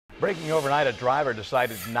Breaking overnight, a driver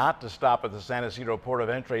decided not to stop at the San Ysidro port of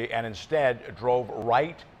entry and instead drove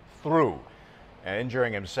right through,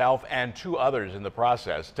 injuring himself and two others in the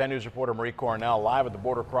process. 10 News reporter Marie Cornell live at the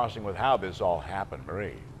border crossing with how this all happened.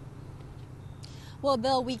 Marie. Well,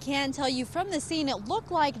 Bill, we can tell you from the scene, it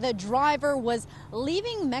looked like the driver was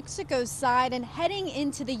leaving Mexico's side and heading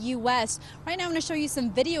into the U.S. Right now, I'm going to show you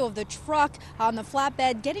some video of the truck on the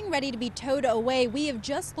flatbed getting ready to be towed away. We have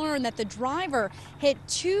just learned that the driver hit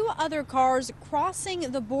two other cars crossing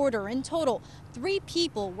the border. In total, 3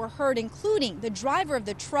 people were hurt, including the driver of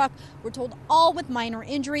the truck. We're told all with minor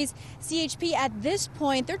injuries. CHP at this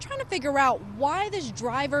point, they're trying to figure out why this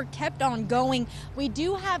driver kept on going. We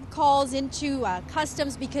do have calls into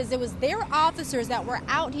Customs because it was their officers that were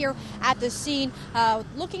out here at the scene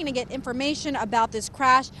looking to get information about this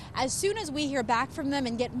crash. As soon as we hear back from them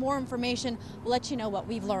and get more information, we'll let you know what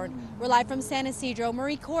we've learned. We're live from San Ysidro.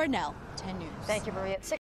 Marie Cornell, 10 News. Thank you, Marie.